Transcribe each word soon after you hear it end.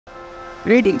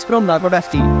Ratings from Nakoda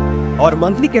Steel. Our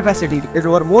monthly capacity is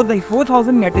over more than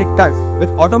 4,000 metric tons with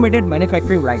automated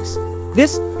manufacturing lines.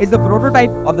 This is the prototype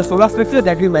of the solar structure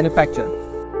that we manufacture.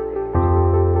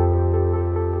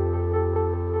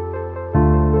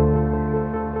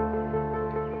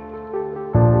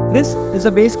 This is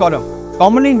the base column,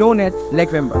 commonly known as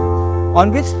leg member,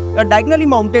 on which a diagonally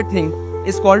mounted thing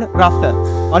is called rafter,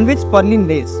 on which purlin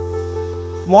lays.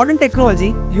 Modern technology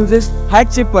uses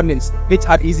head-shaped purlins, which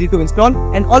are easy to install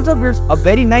and also gives a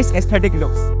very nice aesthetic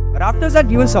look. Rafters are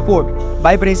given support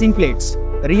by bracing plates,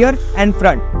 rear and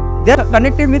front. They are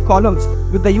connected with columns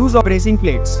with the use of bracing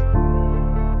plates.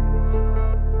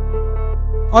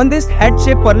 On this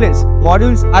head-shaped purlins,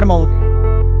 modules are mounted.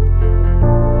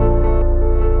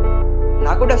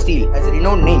 Nakoda Steel has a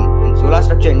renowned name in solar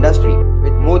structure industry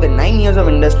with more than 9 years of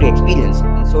industry experience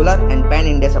in solar and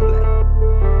pan-India supply.